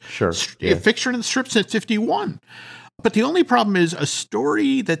that was fixtured in the strip since 1951. But the only problem is a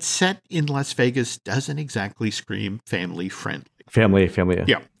story that's set in Las Vegas doesn't exactly scream family friendly. Family.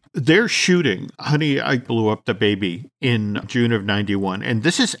 Yeah. They're shooting Honey, I Blew Up the Baby in June of 91. And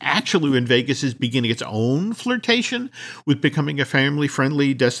this is actually when Vegas is beginning its own flirtation with becoming a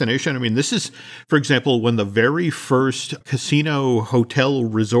family-friendly destination. I mean, this is, for example, when the very first casino hotel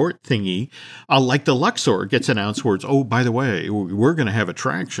resort thingy, like the Luxor, gets announced where it's, oh, by the way, we're going to have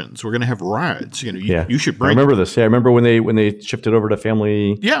attractions. We're going to have rides. You should bring... I remember this. Yeah, I remember when they shifted over to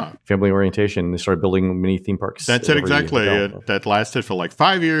family orientation. They started building mini theme parks. That's it, exactly. That lasted for like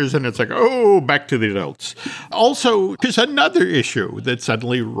 5 years. And it's like, oh, back to the adults. Also, there's another issue that's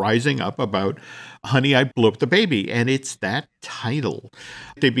suddenly rising up about Honey, I Blew Up the Baby, and it's that title.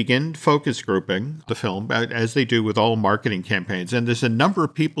 They begin focus grouping the film, as they do with all marketing campaigns, and there's a number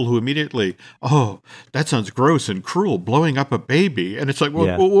of people who immediately, oh, that sounds gross and cruel, blowing up a baby. And it's like,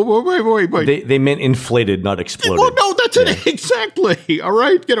 wait. They meant inflated, not exploded. Well, no, that's it. Exactly. All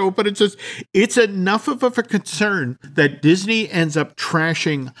right. But it's enough of a concern that Disney ends up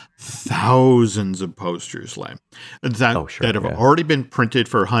trashing thousands of posters, that have already been printed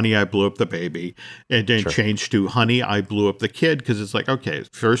for Honey, I Blew Up the Baby, and then changed to Honey, I Blew Up the Kid, because it's like, okay,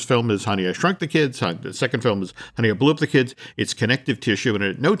 first film is Honey, I Shrunk the Kids, the second film is Honey, I Blew Up the Kids, it's connective tissue, and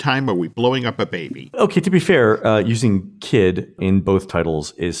at no time are we blowing up a baby. Okay, to be fair, using kid in both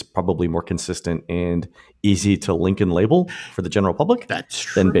titles is probably more consistent and easy to link and label for the general public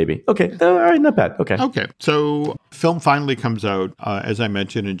than baby. Okay, all right, not bad. Okay, so film finally comes out, as I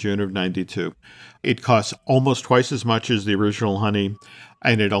mentioned, in June of 92. It costs almost twice as much as the original Honey,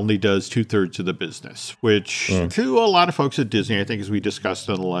 and it only does 2/3 of the business, which to a lot of folks at Disney, I think, as we discussed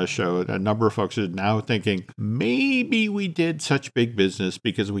on the last show, a number of folks are now thinking, maybe we did such big business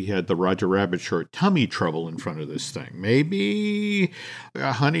because we had the Roger Rabbit short tummy trouble in front of this thing. Maybe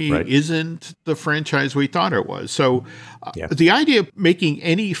Honey isn't the franchise we thought it was. So the idea of making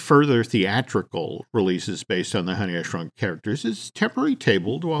any further theatrical releases based on the Honey, I Shrunk characters is temporarily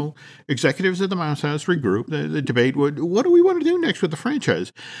tabled while executives at the Mouse House regroup. The debate would, what do we want to do next with the franchise?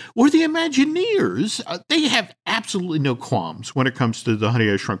 Or the Imagineers, they have absolutely no qualms when it comes to the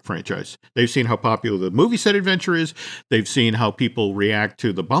Honey, I Shrunk franchise. They've seen how popular the movie set adventure is. They've seen how people react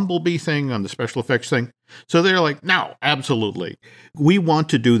to the Bumblebee thing on the special effects thing. So they're like, no, absolutely. We want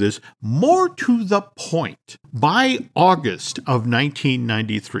to do this. More to the point, by August of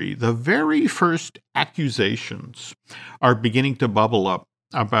 1993, the very first accusations are beginning to bubble up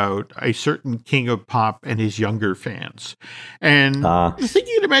about a certain king of pop and his younger fans. And the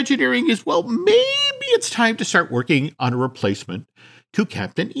thinking in Imagineering is, well, maybe it's time to start working on a replacement to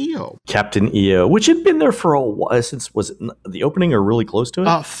Captain EO. Captain EO, which had been there for a while since, was it the opening or really close to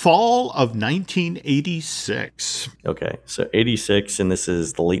it? Fall of 1986. Okay, so 86, and this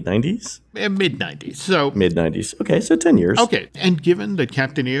is the late 90s? Mid-90s. So mid-90s. Okay, so 10 years. Okay, and given that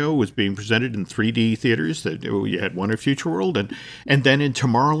Captain EO was being presented in 3D theaters, that you had one at Future World, and then in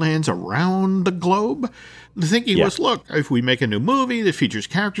Tomorrowlands around the globe, the thinking was, look, if we make a new movie that features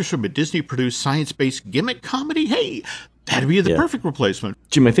characters from a Disney-produced science-based gimmick comedy, hey, that'd be the perfect replacement.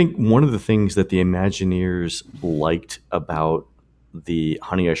 Jim, I think one of the things that the Imagineers liked about the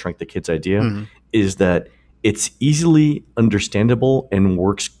Honey, I Shrunk the Kids idea is that it's easily understandable and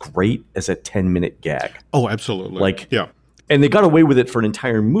works great as a 10-minute gag. Oh, absolutely. And they got away with it for an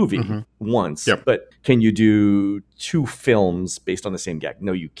entire movie once. Yep. But can you do 2 films based on the same gag?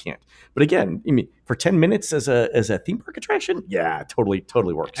 No, you can't. But again, I mean, for 10 minutes as a theme park attraction,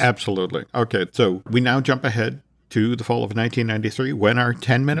 totally works. Absolutely. Okay, so we now jump ahead to the fall of 1993 when our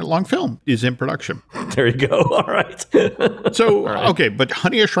 10-minute long film is in production. There you go. All right. Okay, but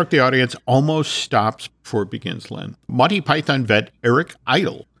Honey, I Shrunk the Audience almost stops before it begins, Len. Monty Python vet Eric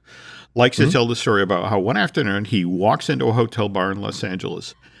Idle likes to tell the story about how one afternoon he walks into a hotel bar in Los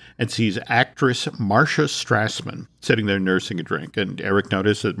Angeles and sees actress Marcia Strassman sitting there nursing a drink. And Eric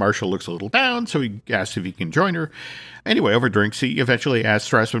noticed that Marcia looks a little down, so he asks if he can join her. Anyway, over drinks, he eventually asks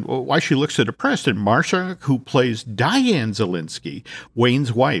Strassman why she looks so depressed. And Marcia, who plays Diane Zelinsky,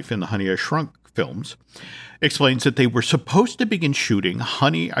 Wayne's wife in the Honey, I Shrunk films, explains that they were supposed to begin shooting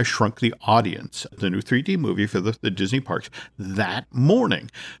Honey, I Shrunk the Audience, the new 3D movie for the Disney parks, that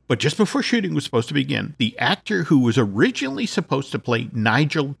morning. But just before shooting was supposed to begin, the actor who was originally supposed to play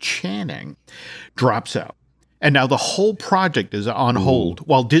Nigel Channing drops out. And now the whole project is on hold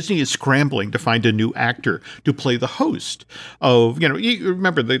while Disney is scrambling to find a new actor to play the host of, you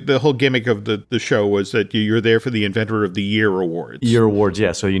remember the whole gimmick of the show was that you're there for the Inventor of the Year awards. Year awards,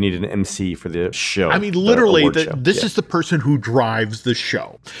 yeah. So you need an MC for the show. I mean, literally, this is the person who drives the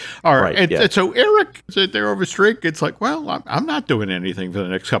show. All right. And so Eric sat there over his drink. It's like, well, I'm not doing anything for the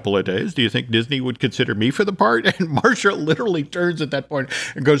next couple of days. Do you think Disney would consider me for the part? And Marcia literally turns at that point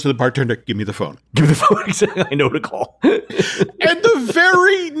and goes to the bartender, give me the phone. Give me the phone, exactly. I know to call. And the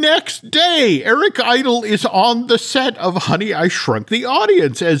very next day, Eric Idle is on the set of Honey, I Shrunk the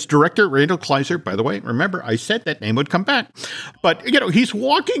Audience as director Randall Kleiser. By the way, remember, I said that name would come back. But, he's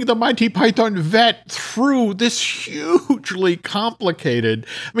walking the Monty Python vet through this hugely complicated.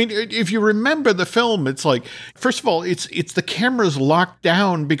 I mean, if you remember the film, it's like, first of all, it's the camera's locked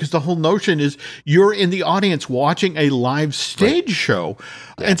down because the whole notion is you're in the audience watching a live stage show.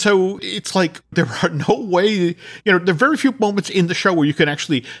 And so it's like there are no way, there are very few moments in the show where you can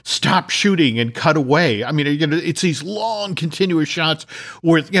actually stop shooting and cut away. I mean, it's these long, continuous shots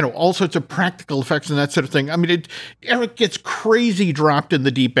with, all sorts of practical effects and that sort of thing. I mean, Eric gets crazy dropped in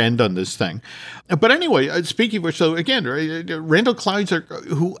the deep end on this thing. But anyway, speaking of which, so again, Randall Kleiser,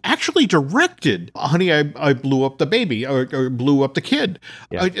 who actually directed Honey, I Blew Up the Baby or Blew Up the Kid.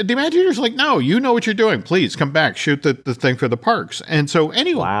 Yeah. The Imagineers are like, no, you know what you're doing. Please come back, shoot the thing for the parks. And so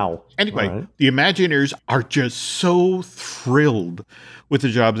anyway, the Imagineers are just so thrilled with the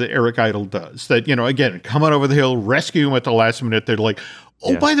job that Eric Idle does that, again, coming over the hill, rescue him at the last minute. They're like,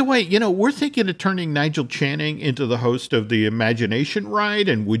 by the way, we're thinking of turning Nigel Channing into the host of the Imagination ride.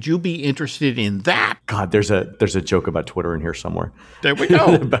 And would you be interested in that? God, there's a joke about Twitter in here somewhere. There we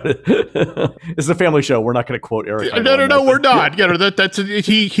go. It's a family show. We're not going to quote Eric. No, we're not.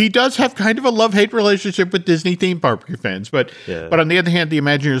 He does have kind of a love-hate relationship with Disney theme park fans. But on the other hand, the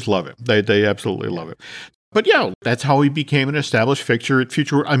Imagineers love it. They absolutely love it. But yeah, that's how he became an established fixture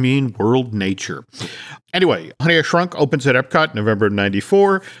at World Nature. Anyway, Honey, I Shrunk opens at Epcot November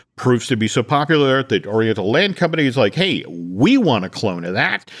 94, proves to be so popular that Oriental Land Company is like, hey, we want a clone of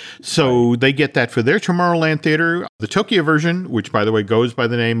that. So they get that for their Tomorrowland Theater. The Tokyo version, which by the way goes by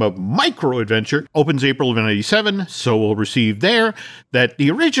the name of Micro Adventure, opens April of 97, so we'll receive there that the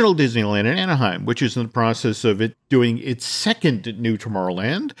original Disneyland in Anaheim, which is in the process of it doing its second new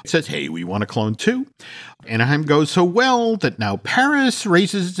Tomorrowland, says, hey, we want a clone too. Anaheim goes so well that now Paris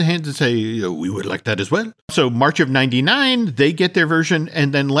raises its hand to say, we would like that as well. So March of 99, they get their version,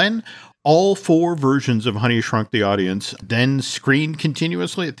 and then Len, all 4 versions of Honey, I Shrunk the Audience then screened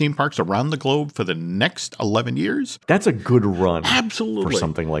continuously at theme parks around the globe for the next 11 years. That's a good run. Absolutely. For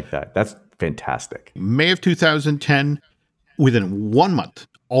something like that. That's fantastic. May of 2010, within 1 month,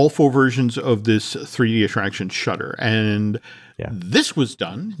 all 4 versions of this 3D attraction shutter. And this was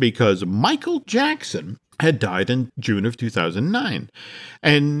done because Michael Jackson had died in June of 2009.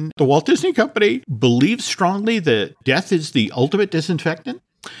 And the Walt Disney Company believes strongly that death is the ultimate disinfectant.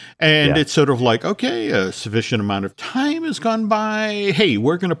 And it's sort of like, okay, a sufficient amount of time has gone by. Hey,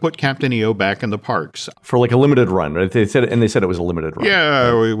 we're going to put Captain EO back in the parks. For like a limited run, right? They said it was a limited run.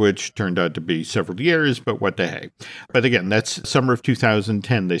 Yeah, right? Which turned out to be several years, but what the heck. But again, that's summer of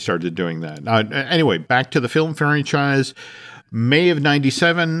 2010 they started doing that. Anyway, back to the film franchise. May of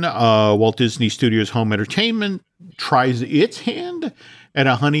 97, Walt Disney Studios Home Entertainment tries its hand at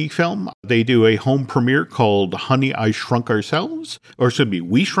a Honey film. They do a home premiere called Honey, I Shrunk Ourselves, or it should be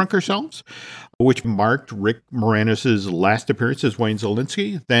We Shrunk Ourselves, which marked Rick Moranis' last appearance as Wayne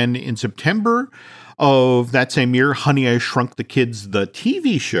Szalinski. Then in September of that same year, Honey, I Shrunk the Kids, the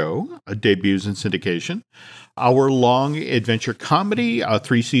TV show, debuts in syndication. Hour-long adventure comedy.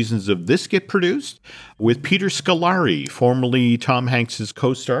 3 seasons of this get produced with Peter Scolari, formerly Tom Hanks'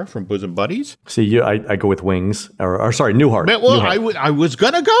 co-star from Bosom Buddies. See, I go with Wings, or sorry, Newhart. Well, Newhart. I was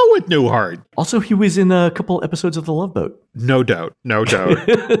going to go with Newhart. Also, he was in a couple episodes of The Love Boat. No doubt. So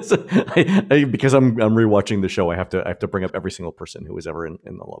because I'm rewatching the show, I have to bring up every single person who was ever in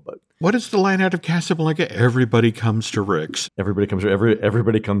The Love Boat. What is the line out of Casablanca? Everybody comes to Rick's. Everybody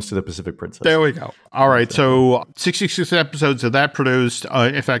comes to the Pacific Princess. There we go. All right, so 66 episodes of that produced.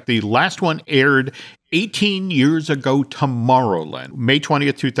 In fact, the last one aired 18 years ago Tomorrowland, May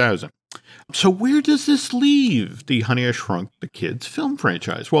 20th, 2000. So where does this leave the Honey, I Shrunk the Kids film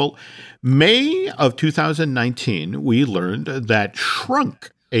franchise? Well, May of 2019, we learned that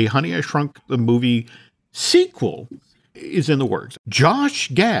Shrunk, a Honey, I Shrunk the movie sequel, is in the works. Josh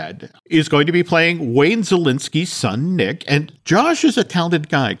Gad is going to be playing Wayne Szalinski's son, Nick. And Josh is a talented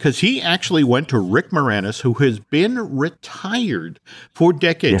guy because he actually went to Rick Moranis, who has been retired for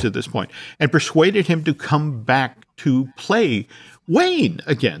decades at this point, and persuaded him to come back to play Wayne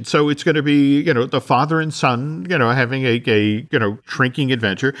again. So it's going to be, the father and son, having a shrinking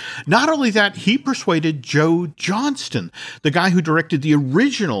adventure. Not only that, he persuaded Joe Johnston, the guy who directed the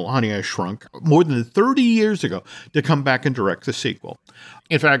original Honey, I Shrunk more than 30 years ago, to come back and direct the sequel.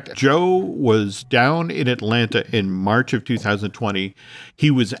 In fact, Joe was down in Atlanta in March of 2020. He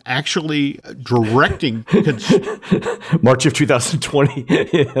was actually directing... March of 2020.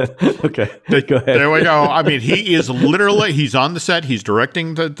 Yeah. Okay, go ahead. There we go. I mean, he is literally, he's on the set. He's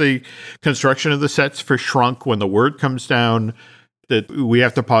directing the construction of the sets for Shrunk when the word comes down that we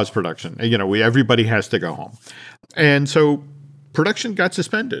have to pause production. Everybody has to go home. And so production got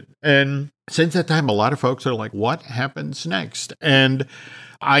suspended. And since that time, a lot of folks are like, what happens next? And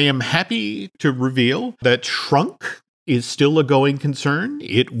I am happy to reveal that Shrunk is still a going concern.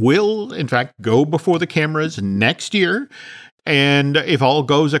 It will, in fact, go before the cameras next year. And if all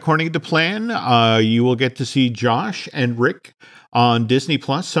goes according to plan, you will get to see Josh and Rick on Disney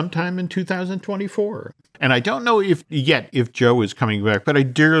Plus sometime in 2024. And I don't know if Joe is coming back, but I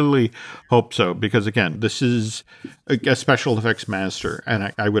dearly hope so, because again, this is a special effects master.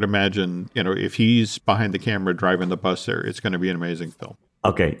 And I would imagine, if he's behind the camera driving the bus there, it's going to be an amazing film.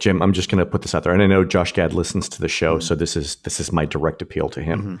 Okay, Jim, I'm just going to put this out there. And I know Josh Gad listens to the show, so this is my direct appeal to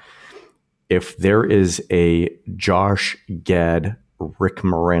him. Mm-hmm. If there is a Josh Gad, Rick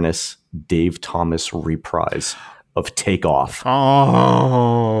Moranis, Dave Thomas reprise of Takeoff,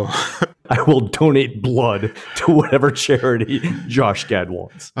 I will donate blood to whatever charity Josh Gad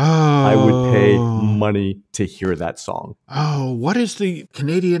wants. I would pay money to hear that song. Oh, what is the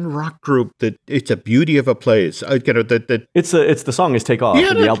Canadian rock group that it's a beauty of a place? It's the song is Take Off. Yeah,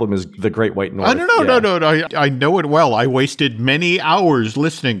 and the album is The Great White North. No. I know it well. I wasted many hours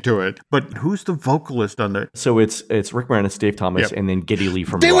listening to it. But who's the vocalist on that? So it's Rick Moranis, Dave Thomas, and then Geddy Lee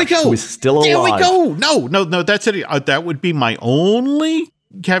from There Rush, we go. who is still alive. There we go. No, that's it. That would be my only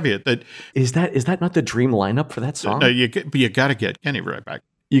caveat that Is that not the dream lineup for that song? no, you got to get Kenny right back.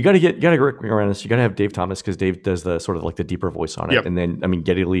 You got to get Rick Moranis. You got to have Dave Thomas because Dave does the sort of like the deeper voice on it. Yep. And then, I mean,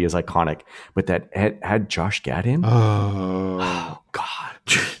 Geddy Lee is iconic, but that had Josh Gad in. Oh, God.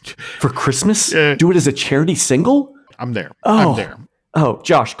 For Christmas? Yeah. Do it as a charity single? I'm there. Oh. I'm there. Oh,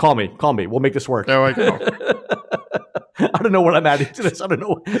 Josh, call me. We'll make this work. There we go. I don't know what I'm adding to this. I don't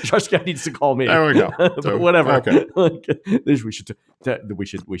know. Josh Gad needs to call me. There we go. But So, whatever. okay. we should do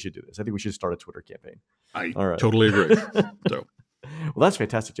this. I think we should start a Twitter campaign. I All right. totally agree. So. Well, that's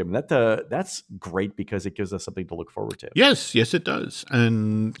fantastic, Jim. That's great because it gives us something to look forward to. Yes, it does.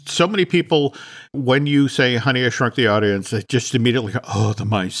 And so many people, when you say, Honey, I Shrunk the Audience, they just immediately go, oh, the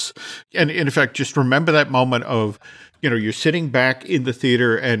mice. And in fact, just remember that moment of, you're sitting back in the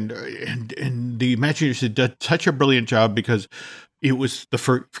theater and the Imagineers did such a brilliant job because it was the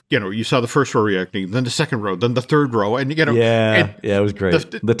first, you saw the first row reacting, then the second row, then the third row. And, it was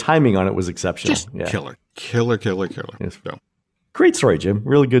great. The timing on it was exceptional. Just killer. Yes. So. Great story, Jim.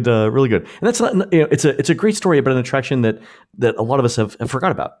 Really good. Really good. And that's not. It's a great story about an attraction that a lot of us have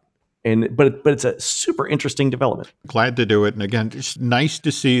forgot about. But it's a super interesting development. Glad to do it. And again, it's nice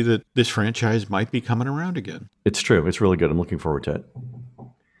to see that this franchise might be coming around again. It's true. It's really good. I'm looking forward to it.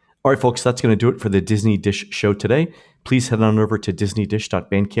 All right, folks, that's going to do it for the Disney Dish show today. Please head on over to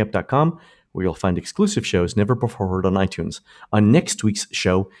disneydish.bandcamp.com, where you'll find exclusive shows never before heard on iTunes. On next week's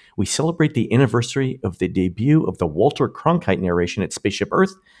show, we celebrate the anniversary of the debut of the Walter Cronkite narration at Spaceship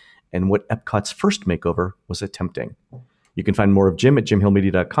Earth and what Epcot's first makeover was attempting. You can find more of Jim at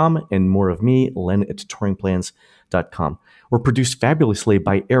jimhillmedia.com and more of me, Len, at touringplans.com. We're produced fabulously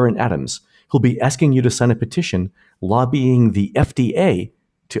by Aaron Adams, who'll be asking you to sign a petition lobbying the FDA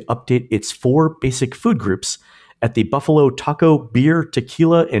to update its 4 basic food groups at the Buffalo Taco, Beer,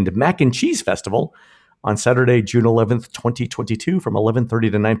 Tequila, and Mac and Cheese Festival on Saturday, June 11th, 2022 from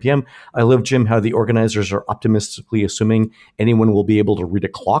 11:30 to 9 p.m. I love, Jim, how the organizers are optimistically assuming anyone will be able to read a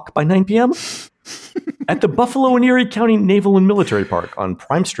clock by 9 p.m. at the Buffalo and Erie County Naval and Military Park on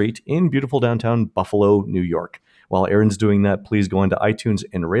Prime Street in beautiful downtown Buffalo, New York. While Aaron's doing that, please go into iTunes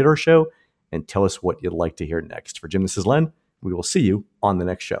and rate our show and tell us what you'd like to hear next. For Jim, this is Len. We will see you on the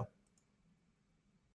next show.